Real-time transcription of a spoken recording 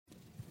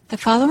The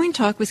following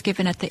talk was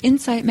given at the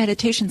Insight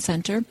Meditation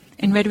Center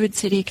in Redwood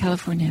City,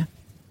 California.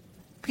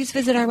 Please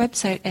visit our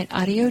website at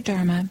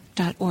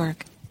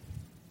audiodharma.org.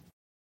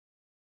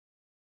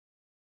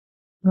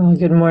 Well,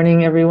 good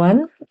morning,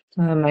 everyone.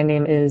 My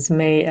name is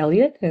May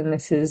Elliott, and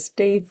this is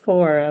day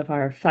 4 of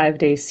our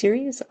 5-day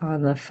series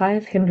on the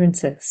 5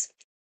 hindrances.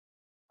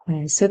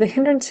 So the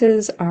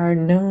hindrances are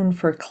known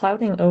for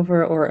clouding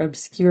over or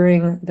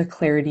obscuring the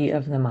clarity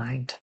of the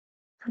mind.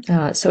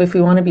 So if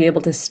we want to be able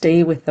to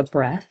stay with the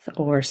breath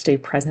or stay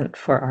present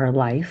for our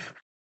life,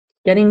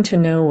 getting to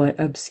know what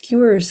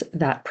obscures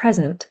that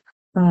present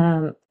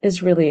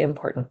is really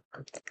important.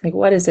 Like,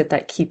 what is it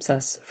that keeps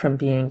us from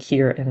being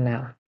here and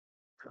now?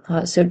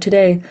 So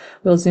today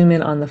we'll zoom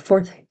in on the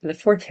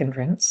fourth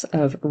hindrance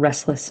of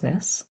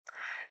restlessness,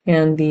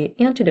 and the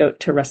antidote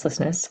to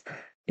restlessness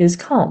is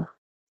calm.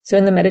 So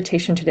in the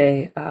meditation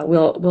today,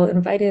 we'll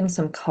invite in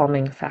some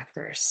calming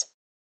factors.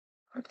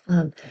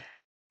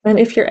 And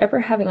if you're ever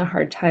having a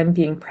hard time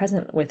being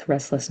present with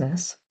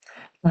restlessness,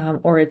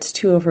 or it's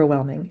too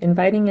overwhelming,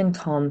 inviting in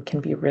calm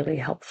can be really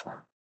helpful.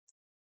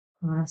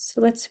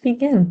 So let's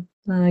begin.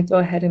 Go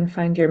ahead and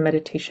find your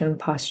meditation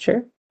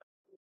posture.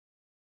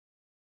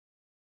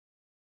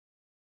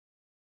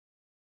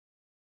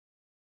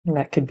 And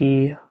that could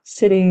be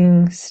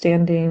sitting,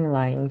 standing,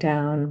 lying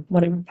down,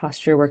 whatever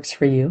posture works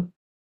for you.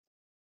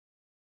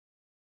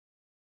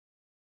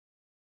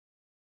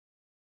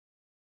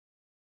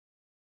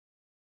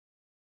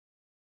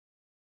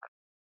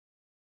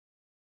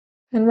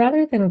 And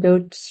rather than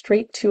go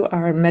straight to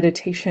our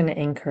meditation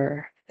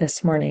anchor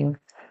this morning,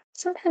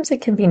 sometimes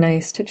it can be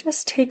nice to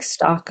just take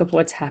stock of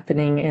what's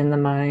happening in the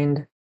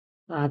mind,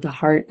 the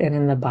heart, and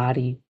in the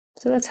body.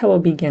 So that's how we'll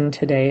begin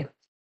today.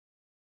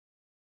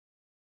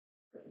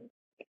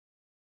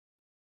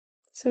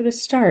 So to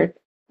start,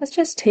 let's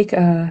just take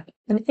an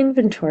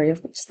inventory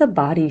of what's the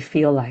body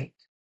feel like.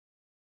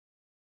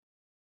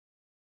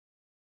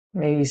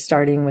 Maybe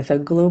starting with a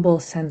global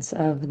sense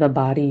of the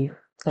body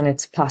and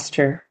its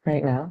posture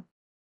right now.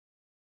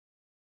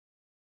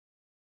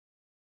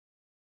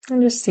 And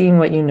just seeing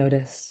what you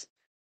notice.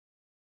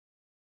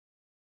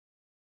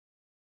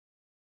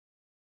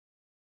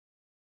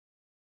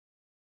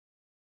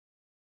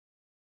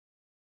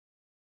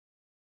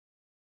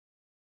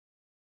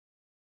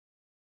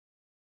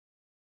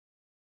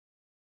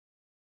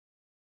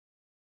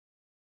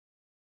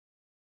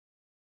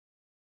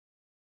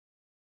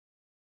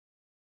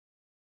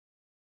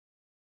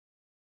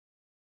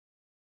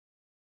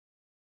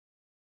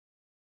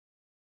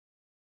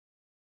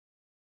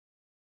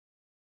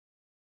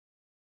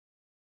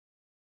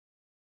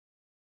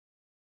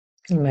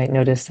 You might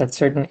notice that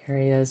certain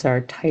areas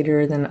are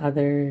tighter than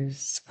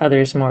others,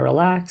 others more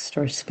relaxed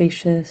or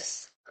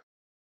spacious.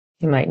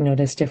 You might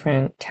notice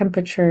different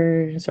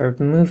temperatures or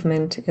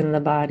movement in the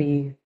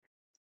body.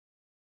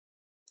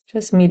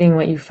 Just meeting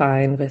what you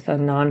find with a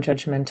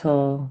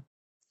non-judgmental,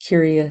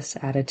 curious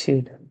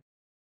attitude.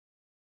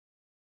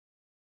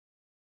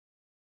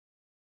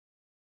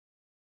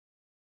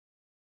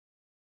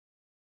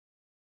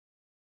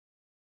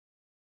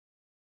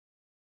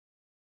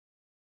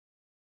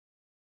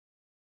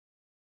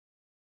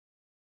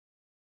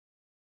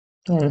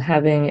 And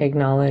having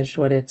acknowledged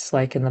what it's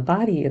like in the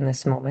body in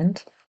this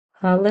moment,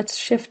 let's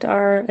shift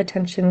our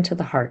attention to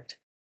the heart.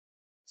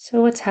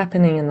 So what's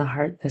happening in the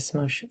heart this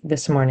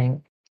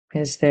morning?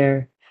 Is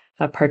there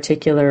a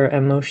particular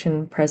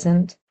emotion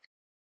present?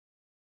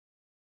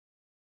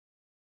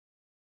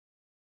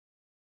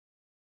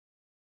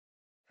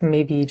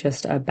 Maybe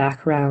just a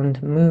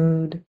background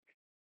mood?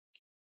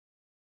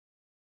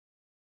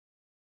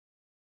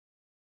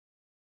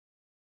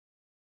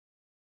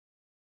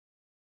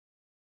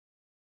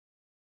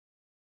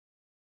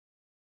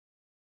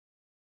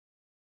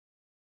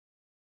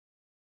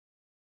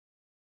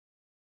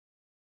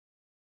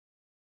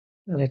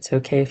 And it's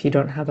okay if you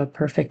don't have a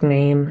perfect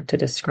name to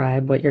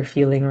describe what you're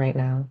feeling right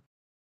now.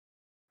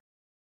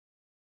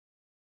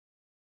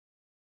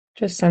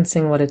 Just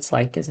sensing what it's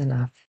like is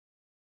enough.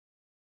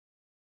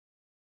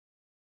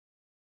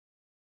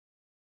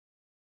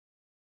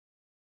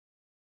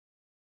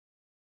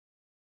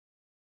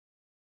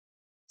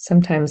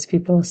 Sometimes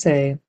people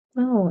say,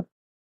 oh,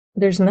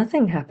 there's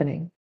nothing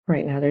happening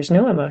right now. There's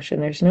no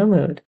emotion. There's no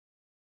mood.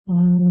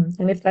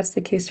 And if that's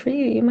the case for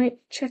you, you might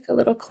check a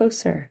little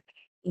closer.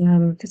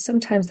 Because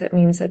sometimes that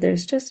means that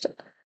there's just a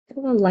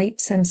light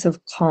sense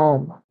of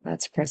calm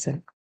that's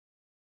present.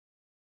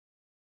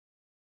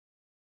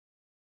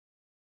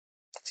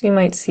 So you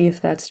might see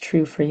if that's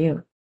true for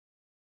you.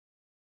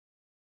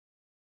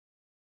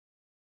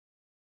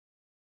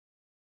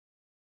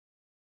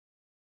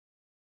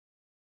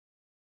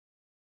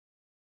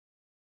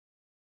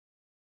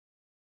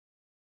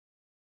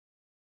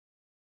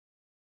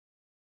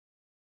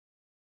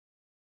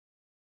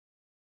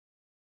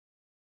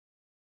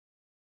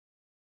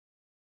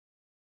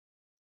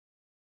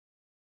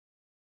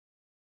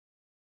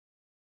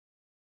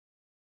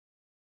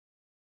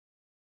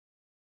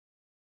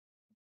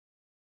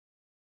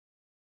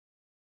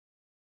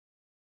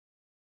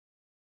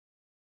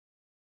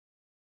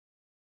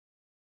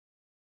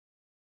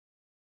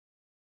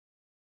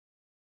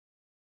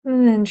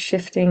 And then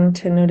shifting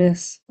to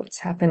notice what's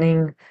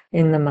happening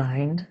in the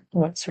mind,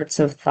 what sorts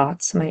of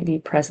thoughts might be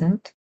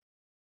present.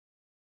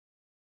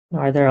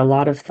 Are there a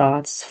lot of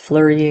thoughts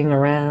flurrying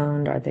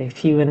around? Are they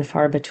few and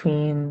far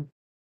between?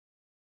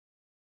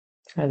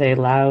 Are they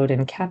loud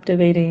and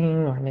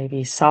captivating, or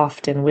maybe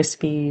soft and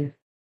wispy?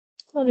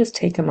 We'll just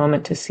take a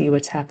moment to see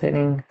what's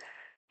happening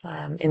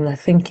in the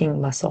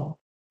thinking muscle.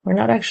 We're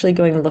not actually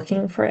going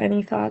looking for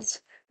any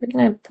thoughts. We're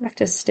going to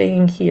practice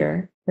staying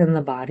here in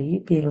the body,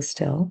 being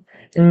still,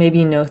 and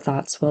maybe no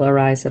thoughts will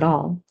arise at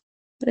all.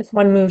 But if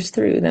one moves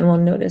through, then we'll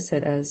notice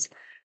it as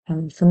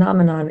a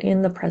phenomenon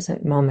in the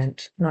present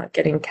moment, not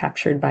getting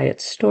captured by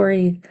its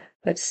story,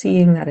 but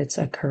seeing that it's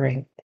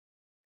occurring.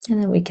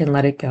 And then we can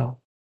let it go.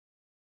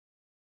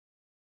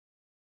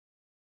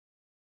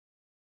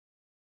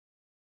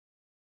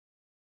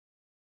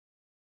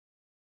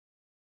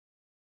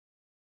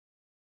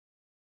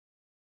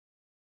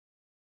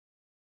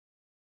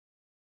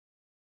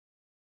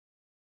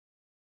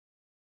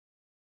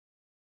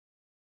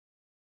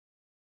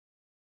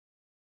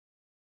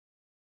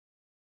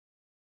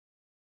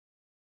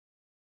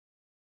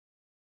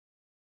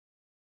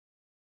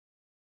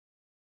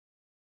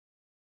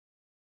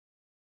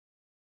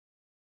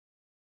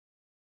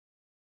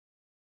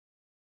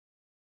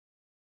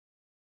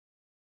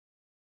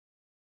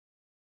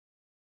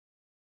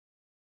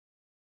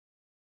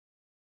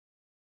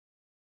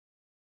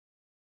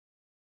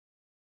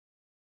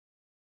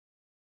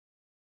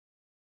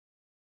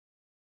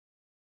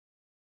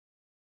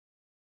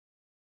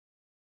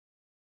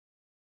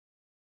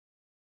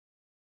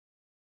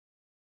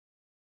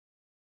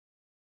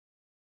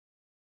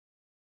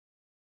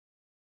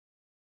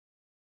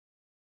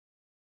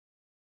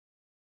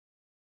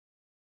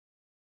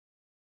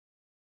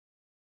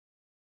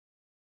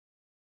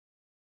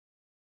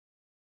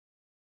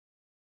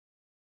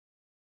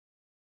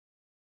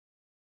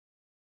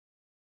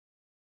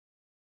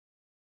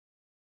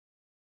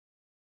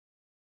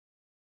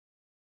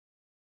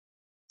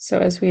 So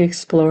as we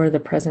explore the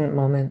present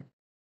moment,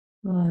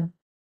 uh,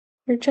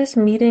 we're just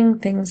meeting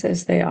things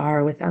as they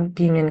are without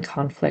being in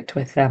conflict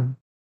with them.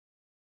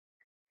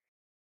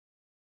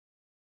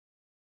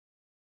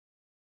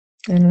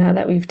 And now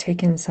that we've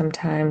taken some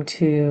time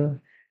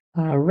to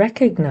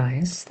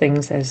recognize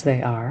things as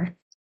they are,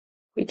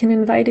 we can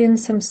invite in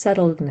some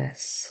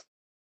settledness.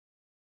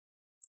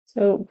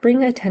 So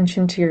bring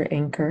attention to your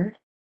anchor,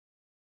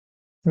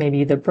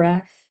 maybe the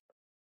breath,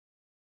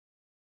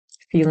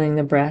 feeling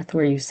the breath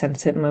where you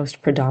sense it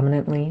most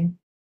predominantly,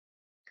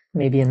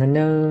 maybe in the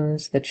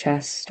nose, the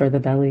chest, or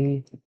the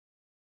belly.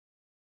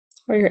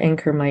 Or your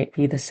anchor might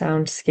be the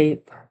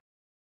soundscape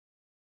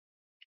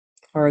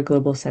or a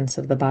global sense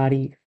of the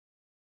body.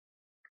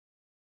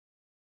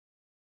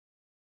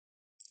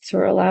 So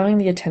we're allowing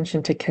the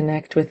attention to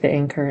connect with the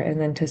anchor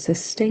and then to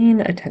sustain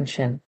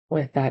attention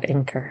with that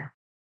anchor.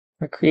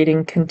 We're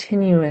creating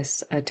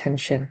continuous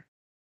attention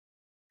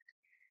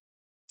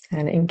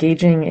and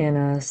engaging in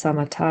a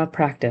samatha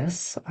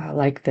practice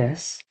like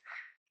this,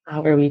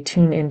 where we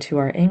tune into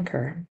our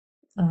anchor.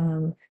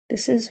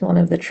 This is one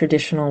of the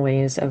traditional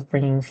ways of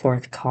bringing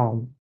forth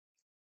calm.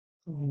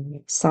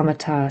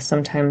 Samatha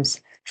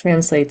sometimes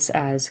translates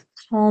as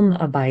calm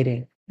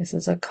abiding. This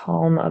is a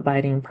calm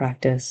abiding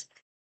practice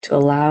to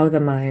allow the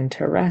mind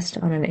to rest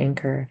on an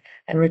anchor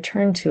and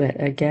return to it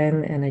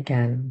again and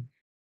again.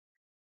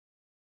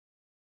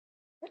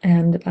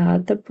 And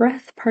the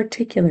breath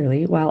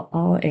particularly, while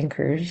all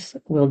anchors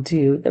will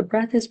do, the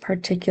breath is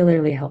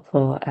particularly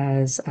helpful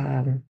as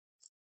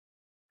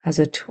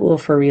a tool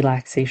for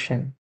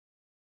relaxation.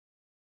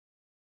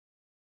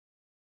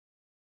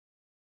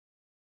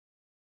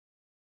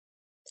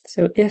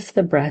 So if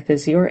the breath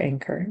is your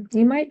anchor,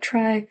 you might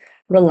try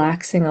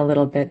relaxing a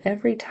little bit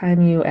every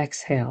time you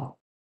exhale,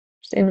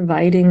 just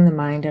inviting the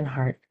mind and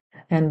heart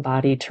and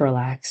body to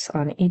relax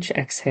on each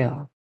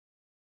exhale.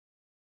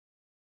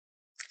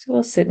 So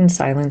we'll sit in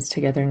silence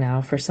together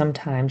now for some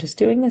time, just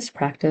doing this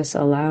practice,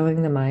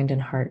 allowing the mind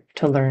and heart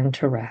to learn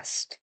to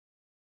rest.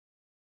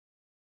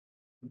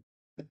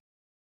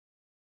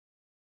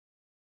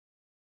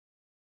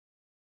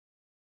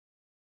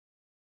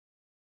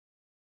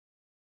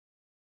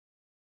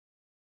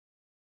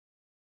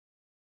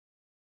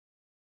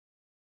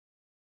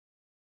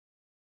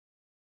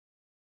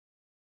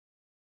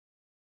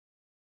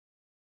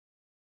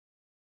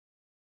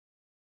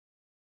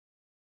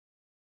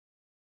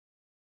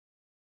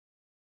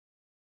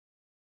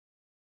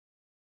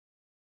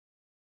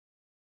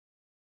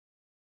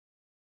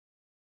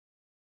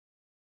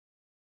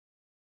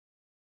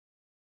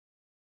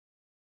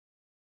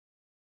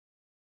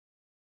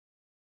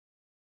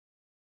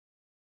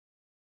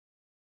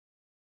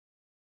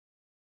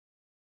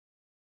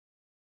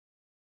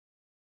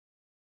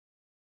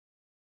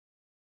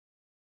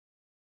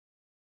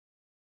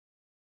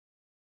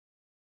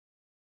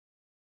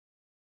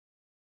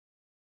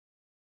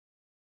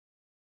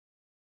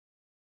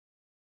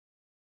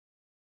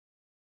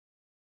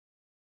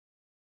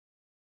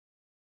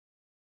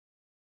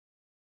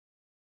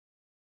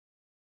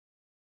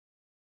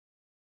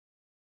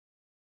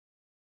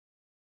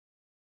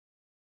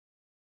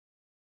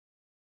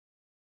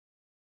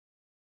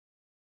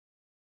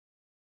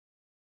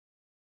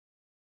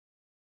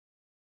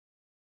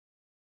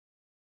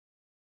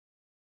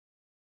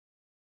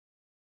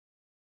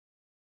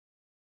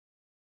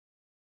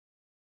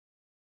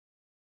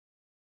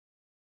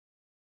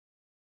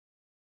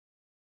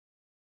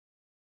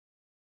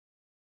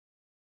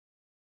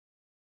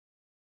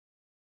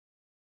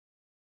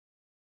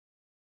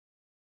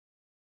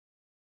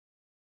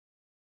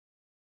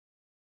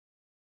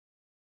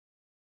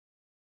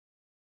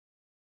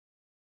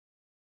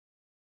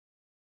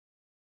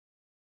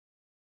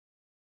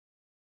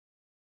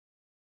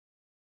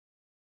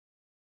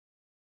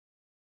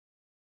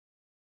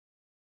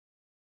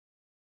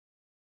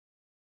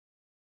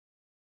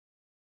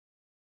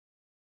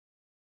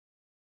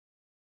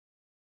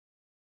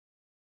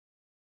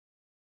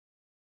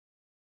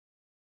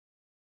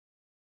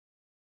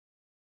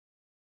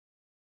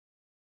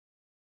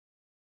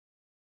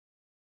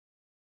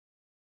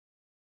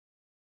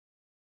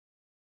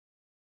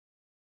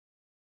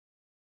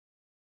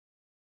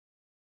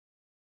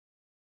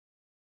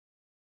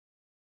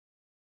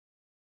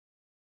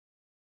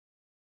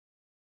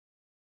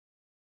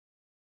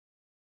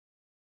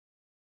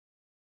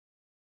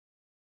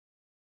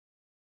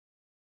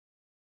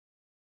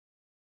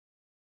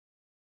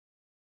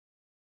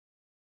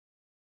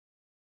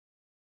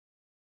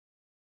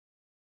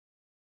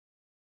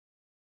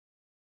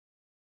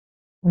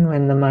 And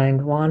when the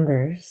mind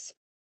wanders,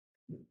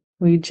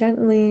 we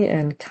gently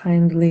and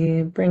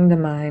kindly bring the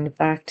mind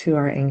back to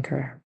our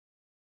anchor,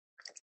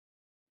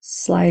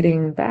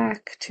 sliding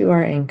back to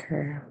our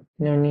anchor.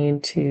 No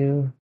need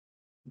to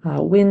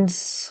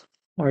wince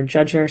or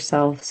judge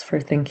ourselves for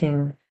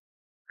thinking.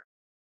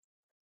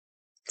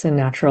 It's a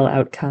natural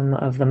outcome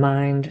of the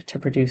mind to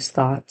produce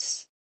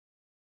thoughts.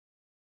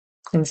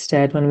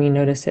 Instead, when we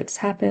notice it's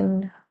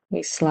happened,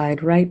 we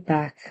slide right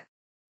back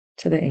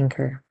to the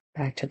anchor,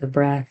 back to the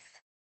breath,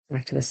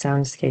 back to the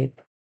soundscape,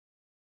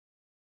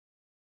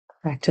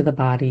 back to the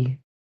body.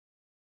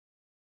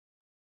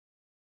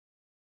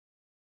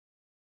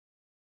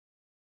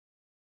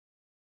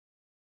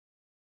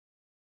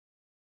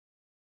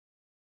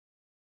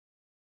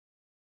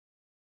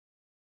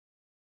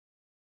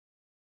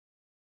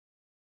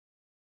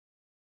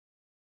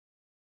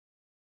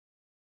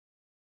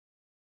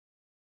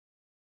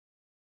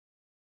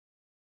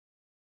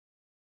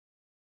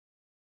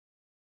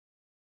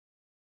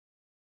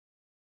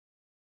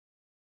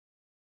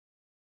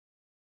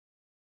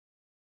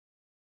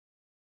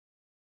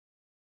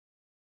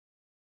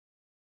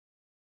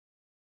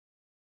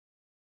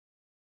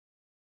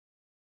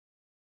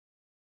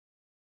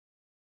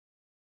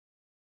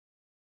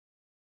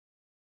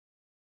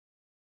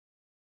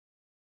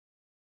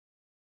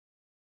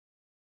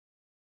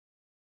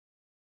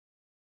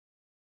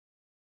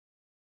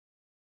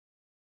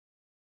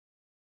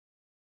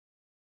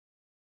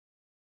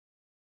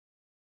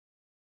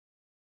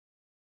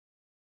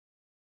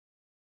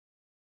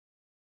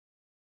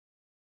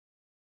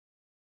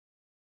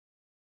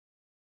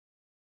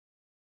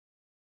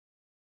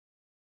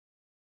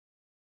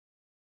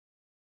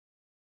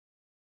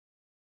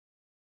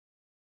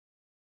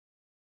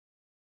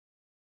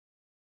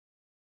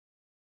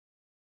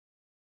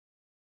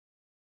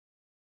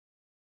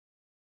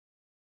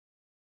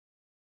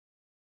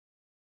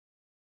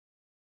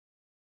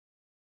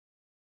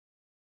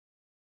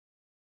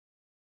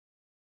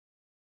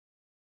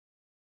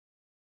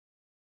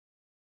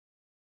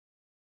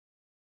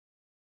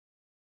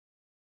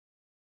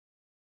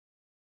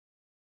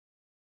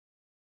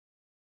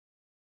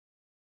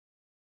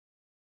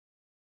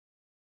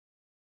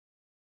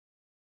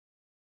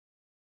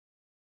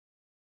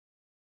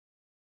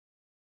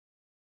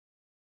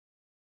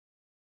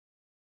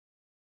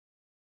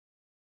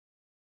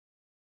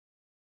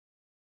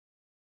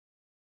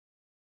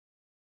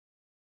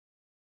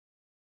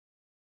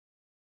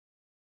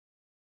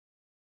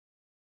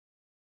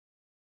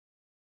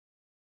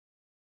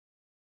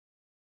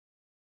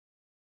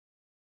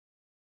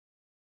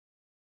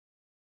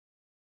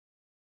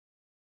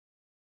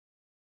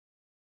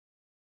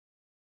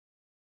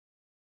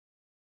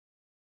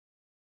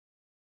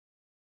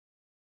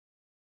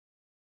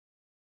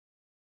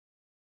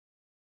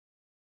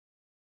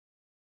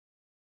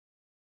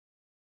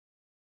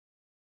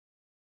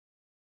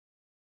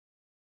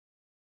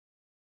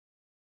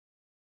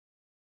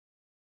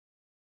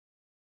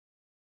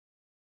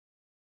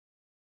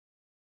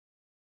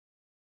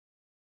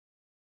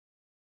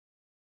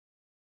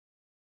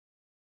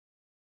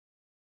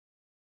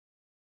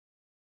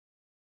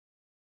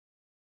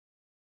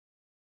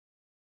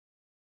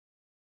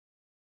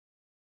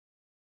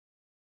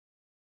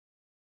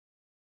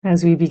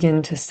 As we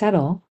begin to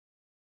settle,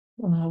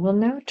 we'll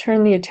now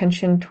turn the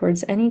attention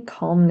towards any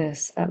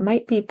calmness that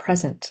might be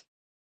present.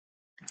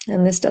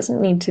 And this doesn't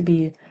need to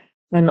be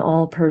an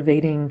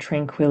all-pervading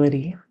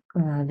tranquility.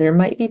 There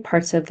might be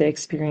parts of the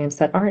experience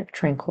that aren't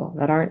tranquil,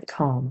 that aren't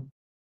calm.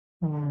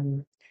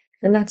 Um,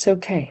 and that's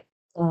okay.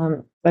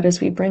 But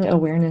as we bring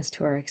awareness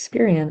to our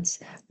experience,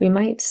 we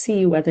might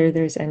see whether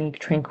there's any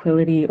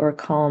tranquility or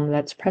calm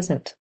that's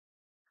present.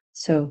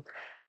 So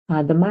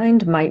the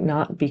mind might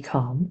not be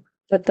calm,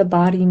 but the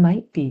body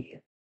might be.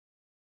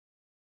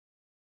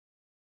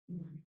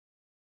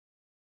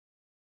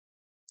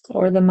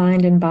 Or the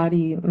mind and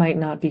body might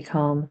not be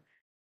calm,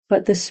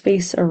 but the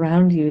space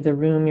around you, the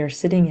room you're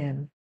sitting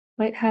in,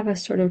 might have a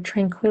sort of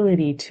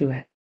tranquility to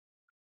it.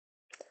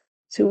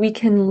 So we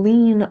can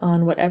lean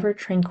on whatever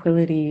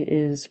tranquility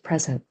is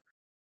present.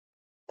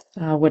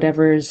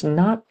 Whatever's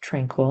not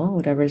tranquil,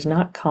 whatever's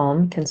not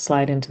calm, can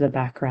slide into the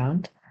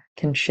background,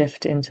 can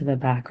shift into the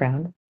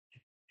background.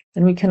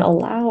 And we can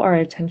allow our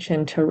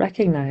attention to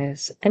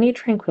recognize any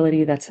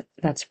tranquility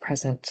that's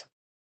present.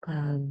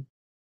 And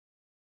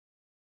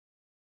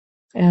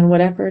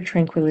whatever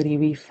tranquility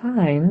we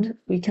find,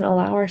 we can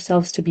allow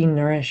ourselves to be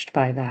nourished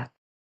by that.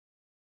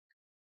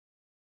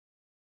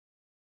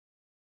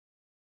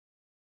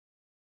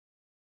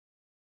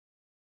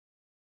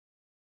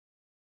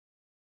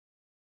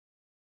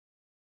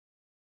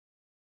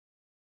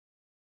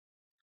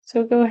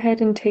 So go ahead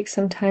and take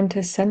some time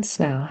to sense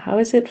now. How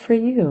is it for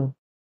you?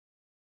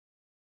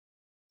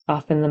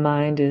 Often the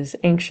mind is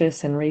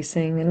anxious and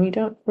racing, and we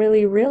don't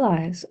really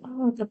realize,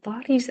 oh, the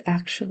body's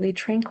actually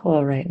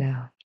tranquil right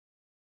now.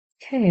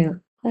 Okay,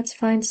 let's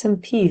find some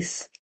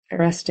peace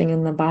resting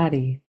in the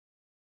body.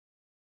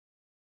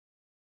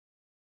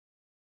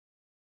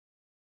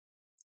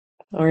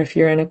 Or if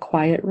you're in a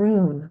quiet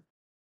room,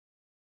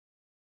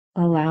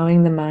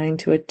 allowing the mind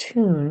to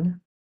attune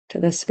to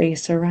the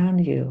space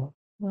around you.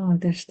 Oh,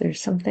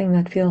 there's something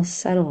that feels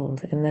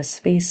settled in the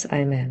space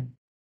I'm in.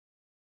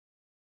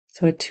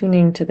 So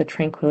attuning to the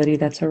tranquility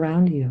that's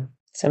around you.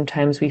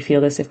 Sometimes we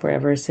feel this if we're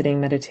ever sitting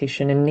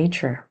meditation in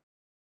nature.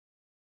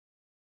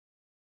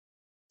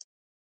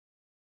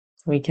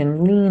 We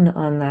can lean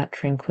on that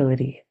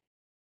tranquility.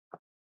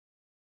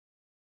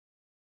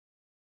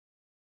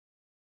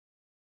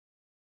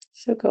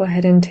 So go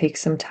ahead and take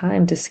some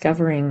time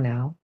discovering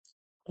now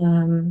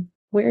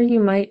where you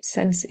might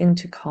sense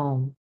into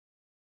calm,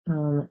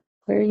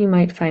 where you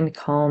might find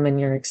calm in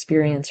your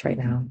experience right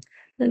now,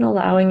 and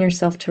allowing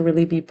yourself to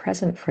really be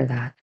present for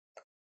that.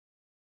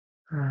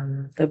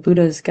 The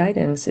Buddha's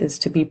guidance is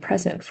to be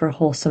present for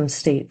wholesome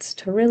states,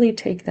 to really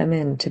take them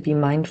in, to be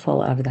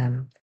mindful of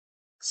them.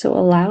 So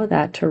allow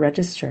that to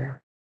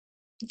register.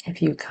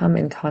 If you come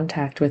in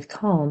contact with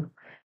calm,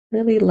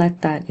 really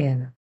let that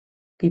in.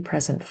 Be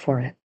present for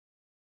it.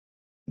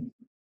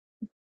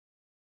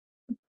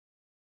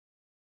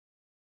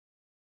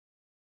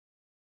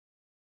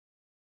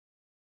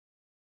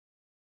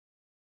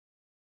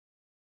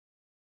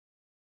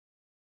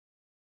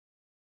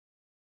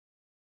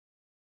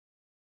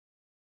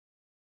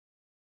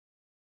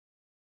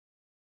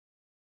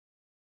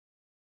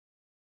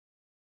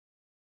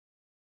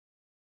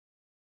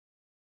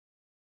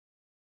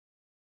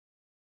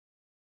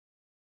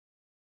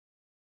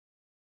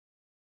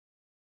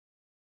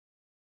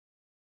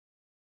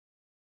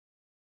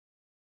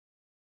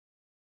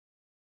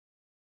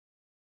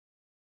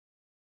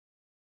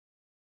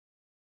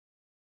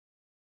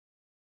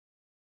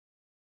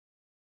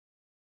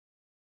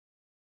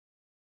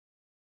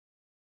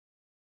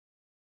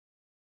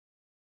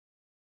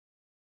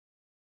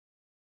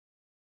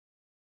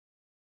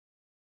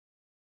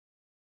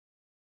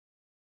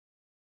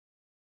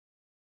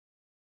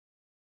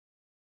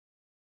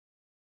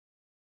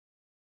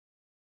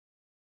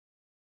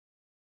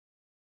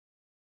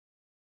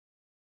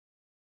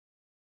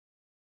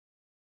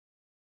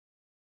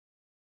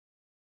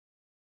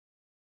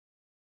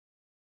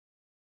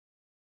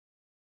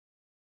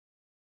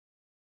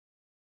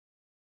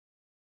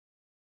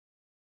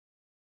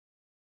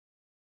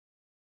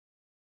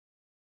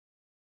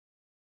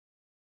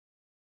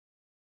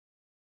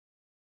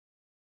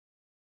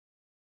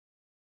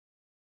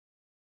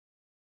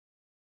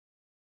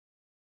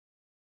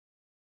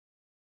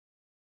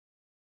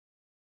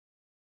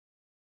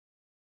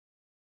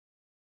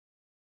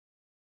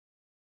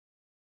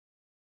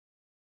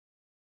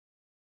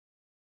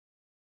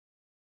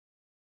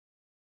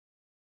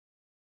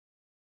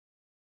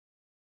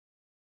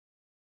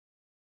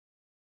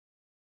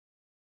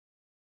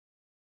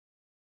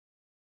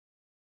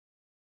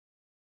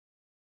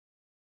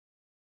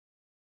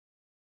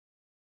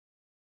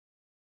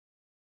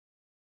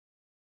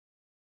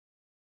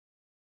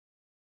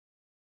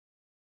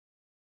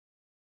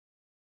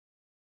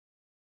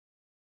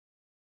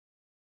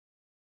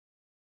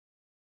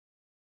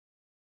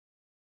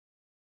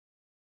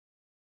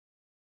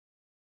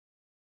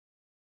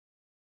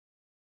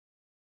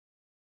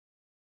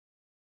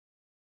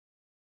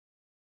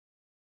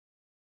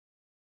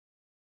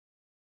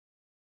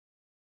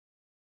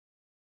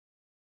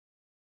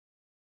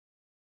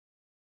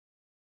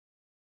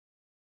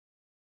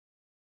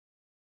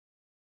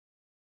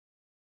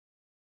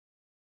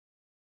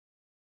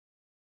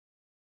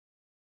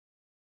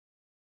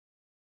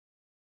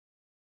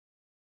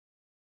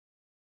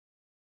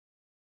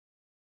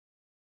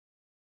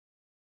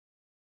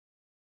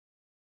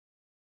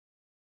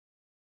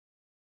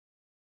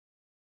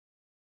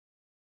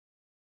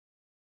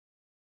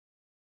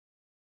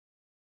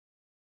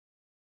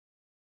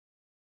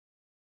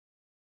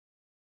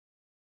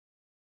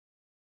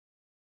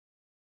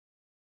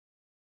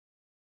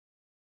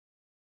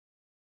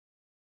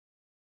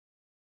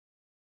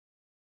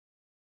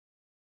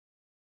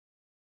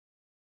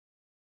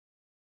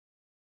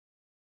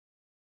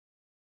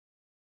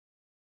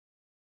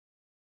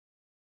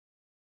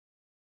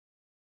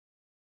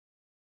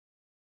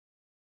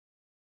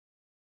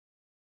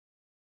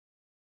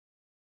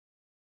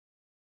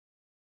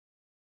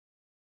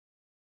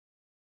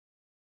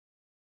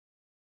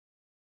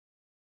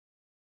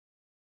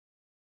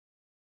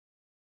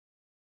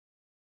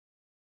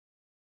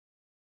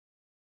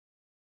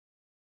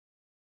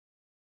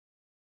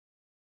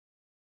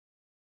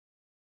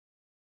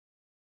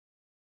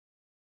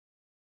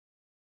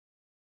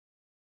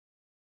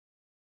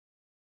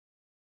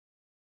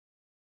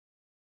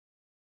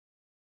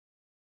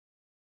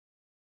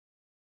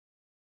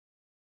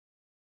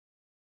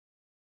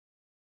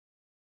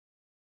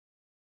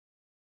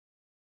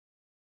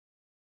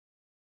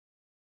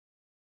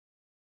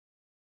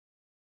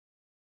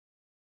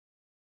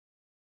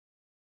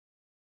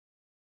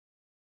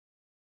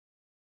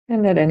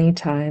 And at any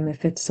time,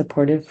 if it's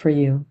supportive for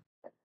you,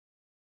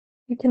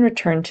 you can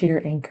return to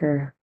your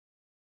anchor,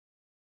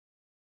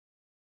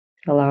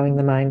 allowing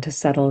the mind to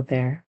settle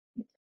there.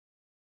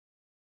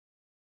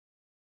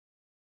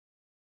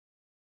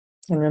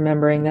 And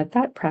remembering that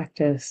that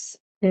practice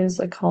is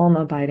a calm,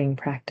 abiding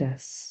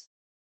practice.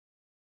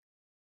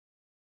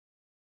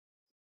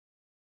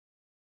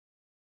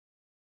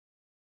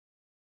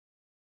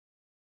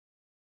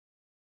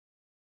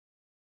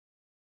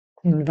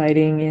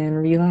 inviting in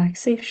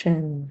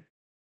relaxation,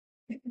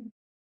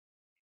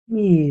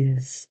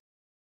 ease,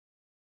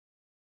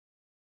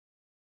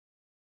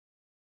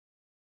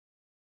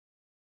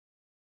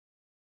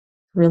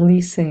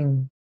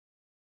 releasing,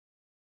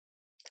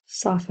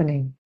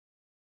 softening,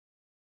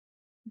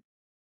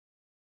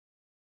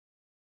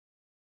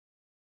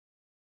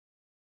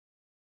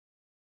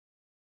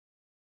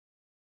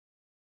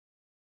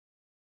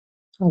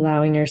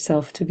 allowing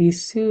yourself to be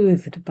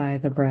soothed by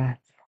the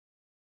breath.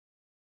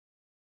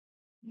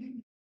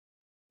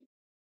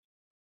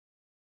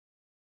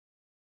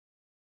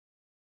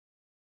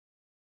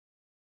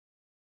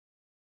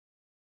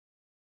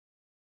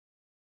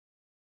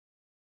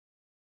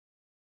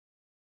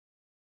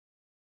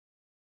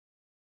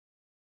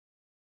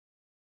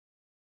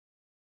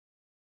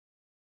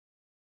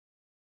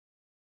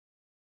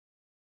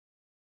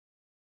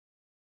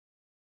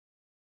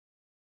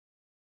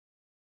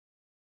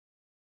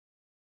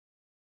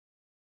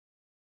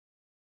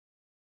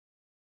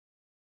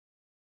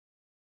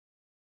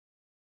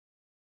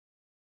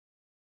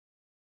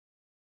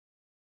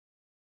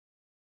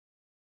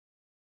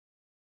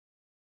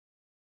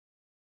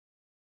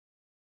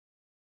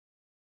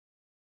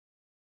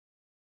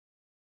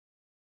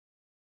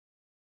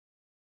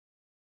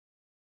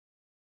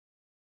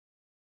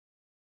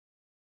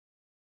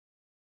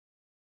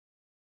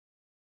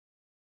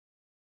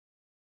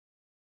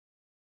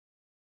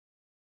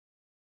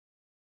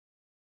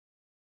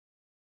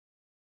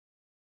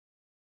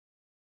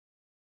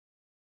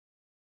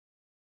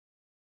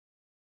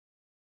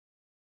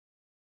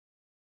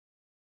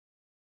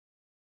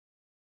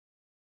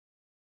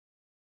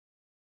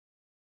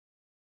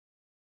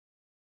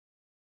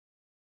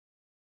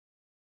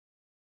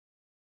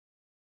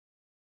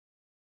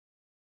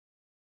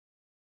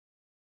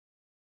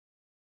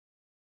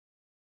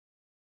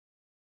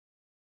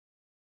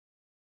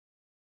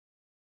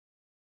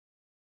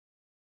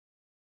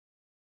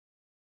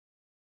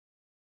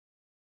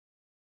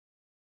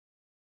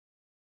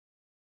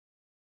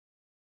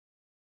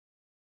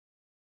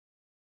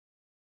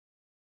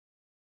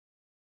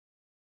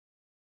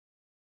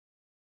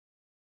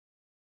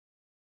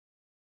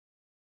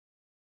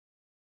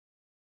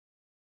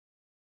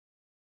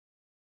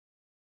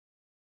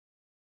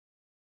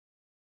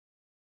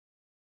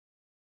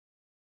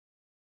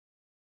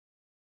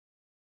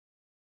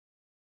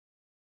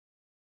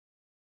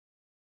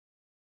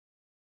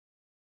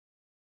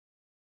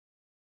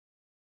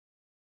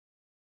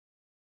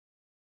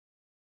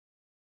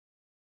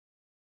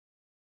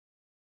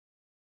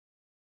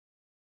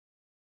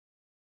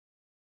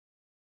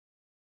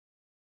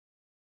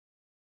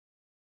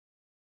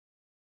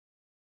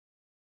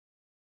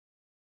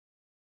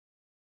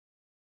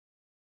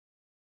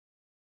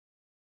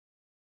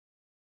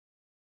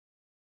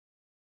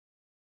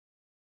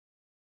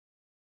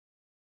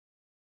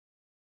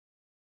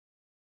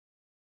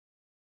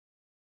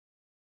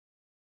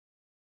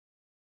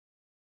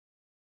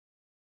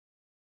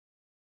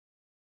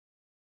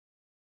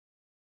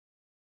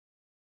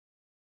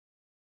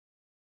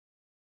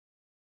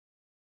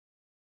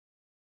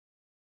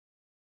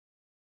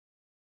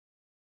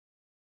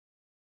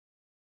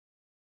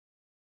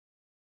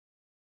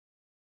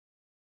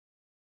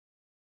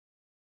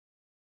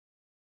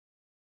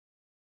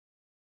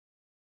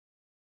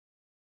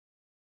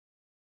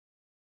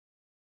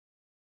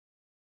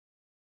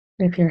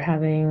 If you're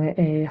having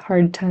a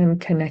hard time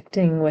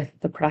connecting with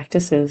the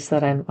practices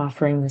that I'm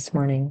offering this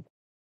morning,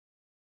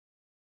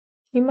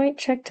 you might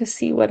check to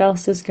see what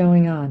else is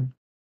going on.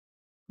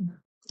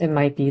 It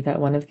might be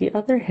that one of the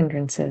other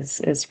hindrances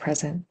is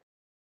present.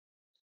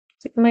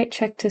 So you might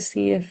check to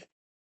see if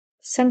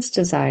sense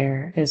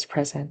desire is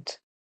present,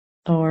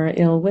 or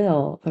ill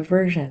will,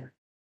 aversion,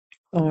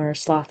 or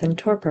sloth and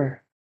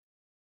torpor,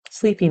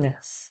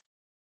 sleepiness.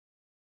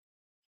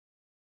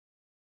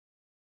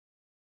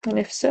 And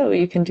if so,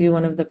 you can do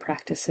one of the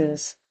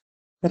practices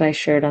that I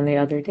shared on the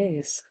other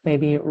days,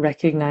 maybe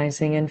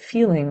recognizing and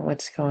feeling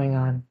what's going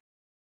on.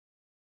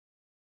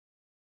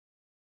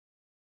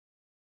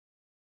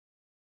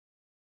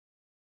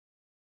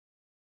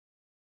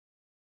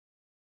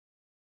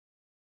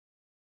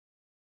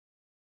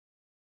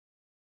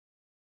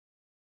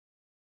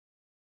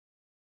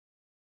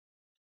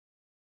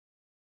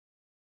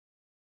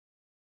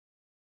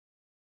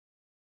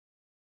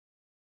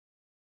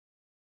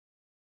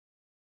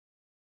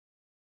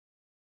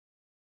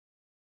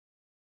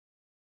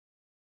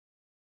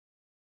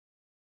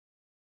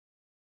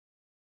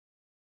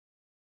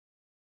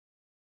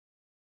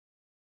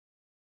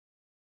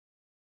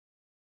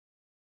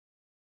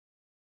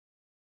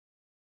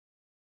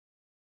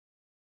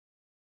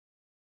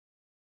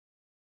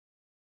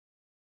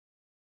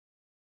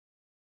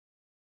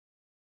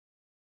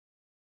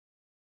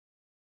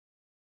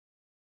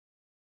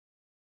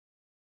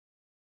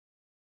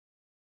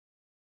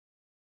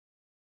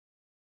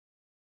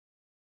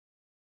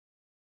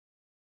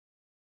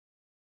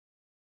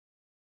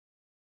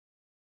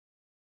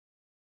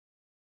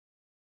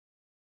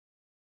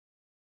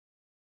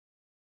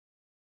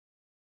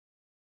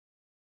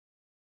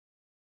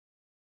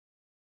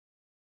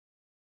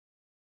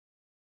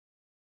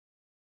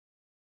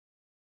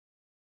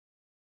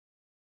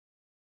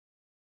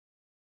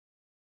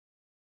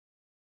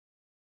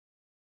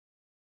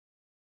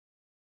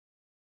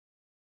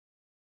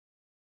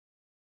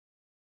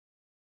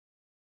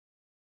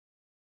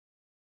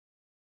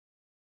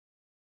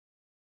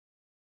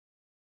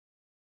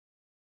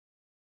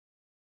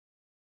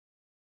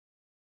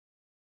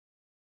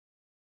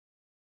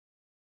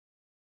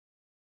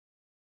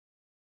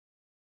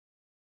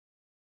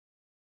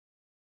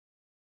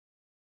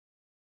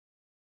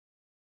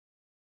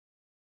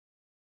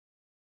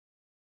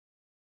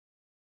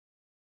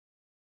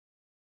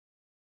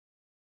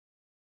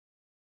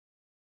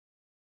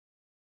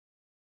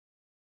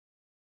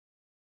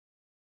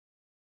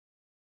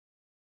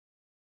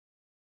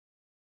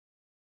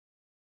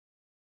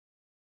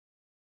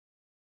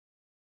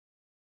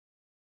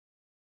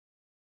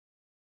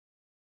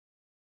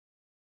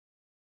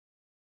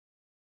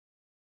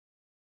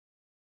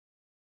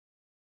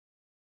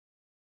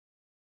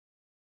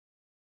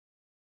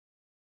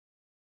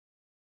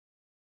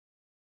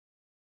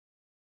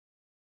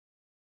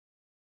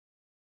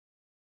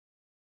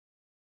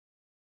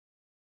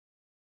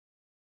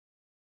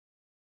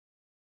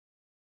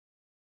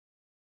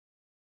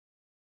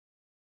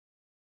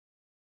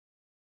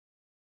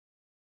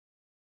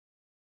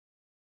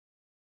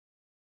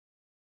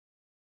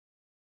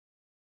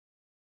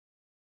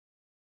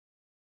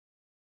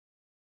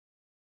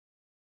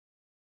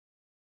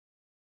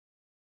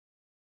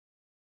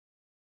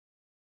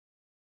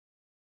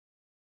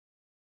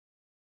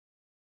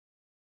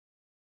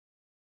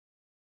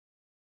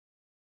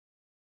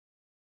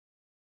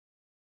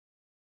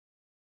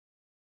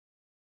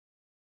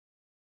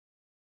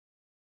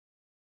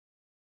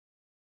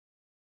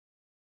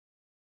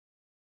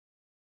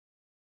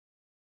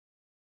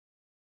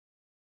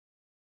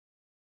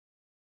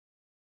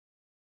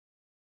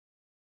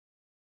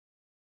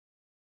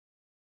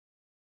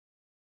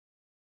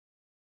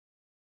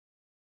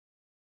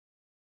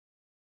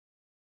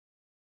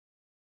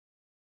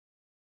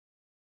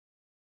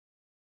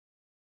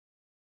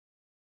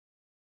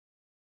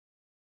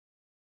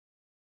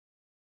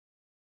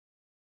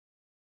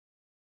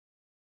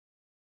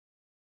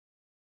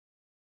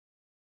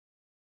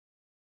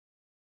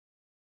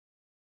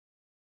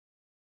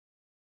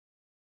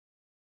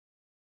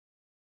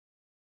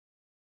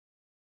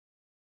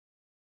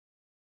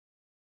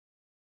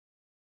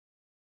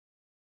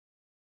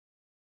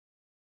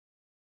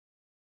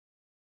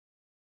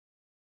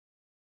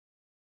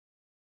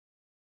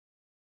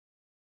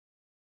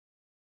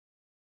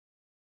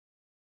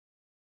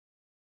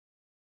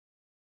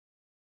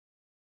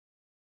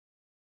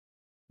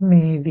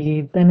 May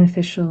the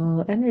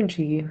beneficial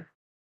energy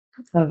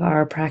of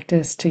our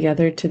practice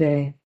together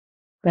today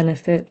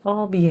benefit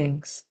all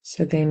beings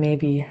so they may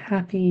be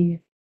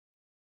happy,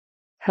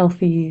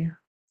 healthy,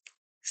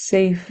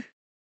 safe,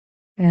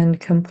 and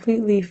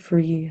completely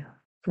free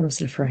from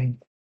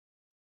suffering.